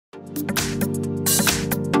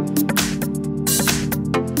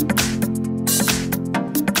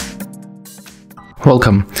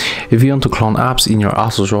Welcome. If you want to clone apps in your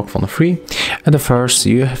ASUS ROG for free, at the first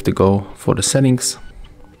you have to go for the settings,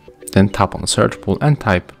 then tap on the search pool and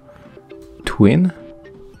type twin.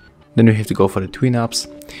 Then you have to go for the twin apps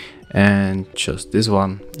and choose this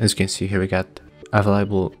one. As you can see here, we got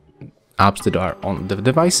available apps that are on the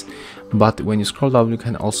device, but when you scroll down you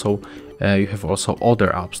can also you have also other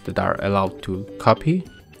apps that are allowed to copy.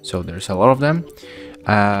 So there's a lot of them,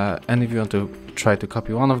 and if you want to try to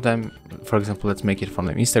copy one of them, for example, let's make it from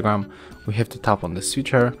the Instagram, we have to tap on the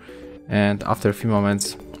switcher, and after a few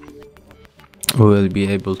moments we will be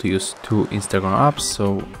able to use two Instagram apps.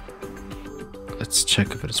 So let's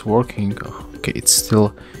check if it's working. Okay, it's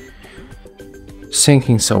still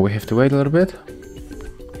syncing, so we have to wait a little bit.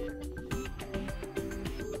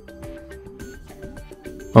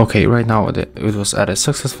 Okay, right now it was added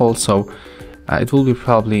successful, so it will be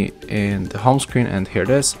probably in the home screen, and here it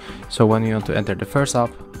is. So when you want to enter the first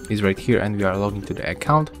app, it's right here, and we are logging to the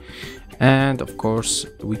account. And of course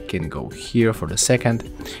we can go here for the second,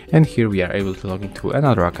 and here we are able to log into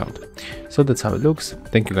another account. So that's how it looks.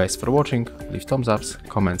 Thank you guys for watching. Leave thumbs ups,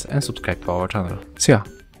 comments and subscribe to our channel. See ya!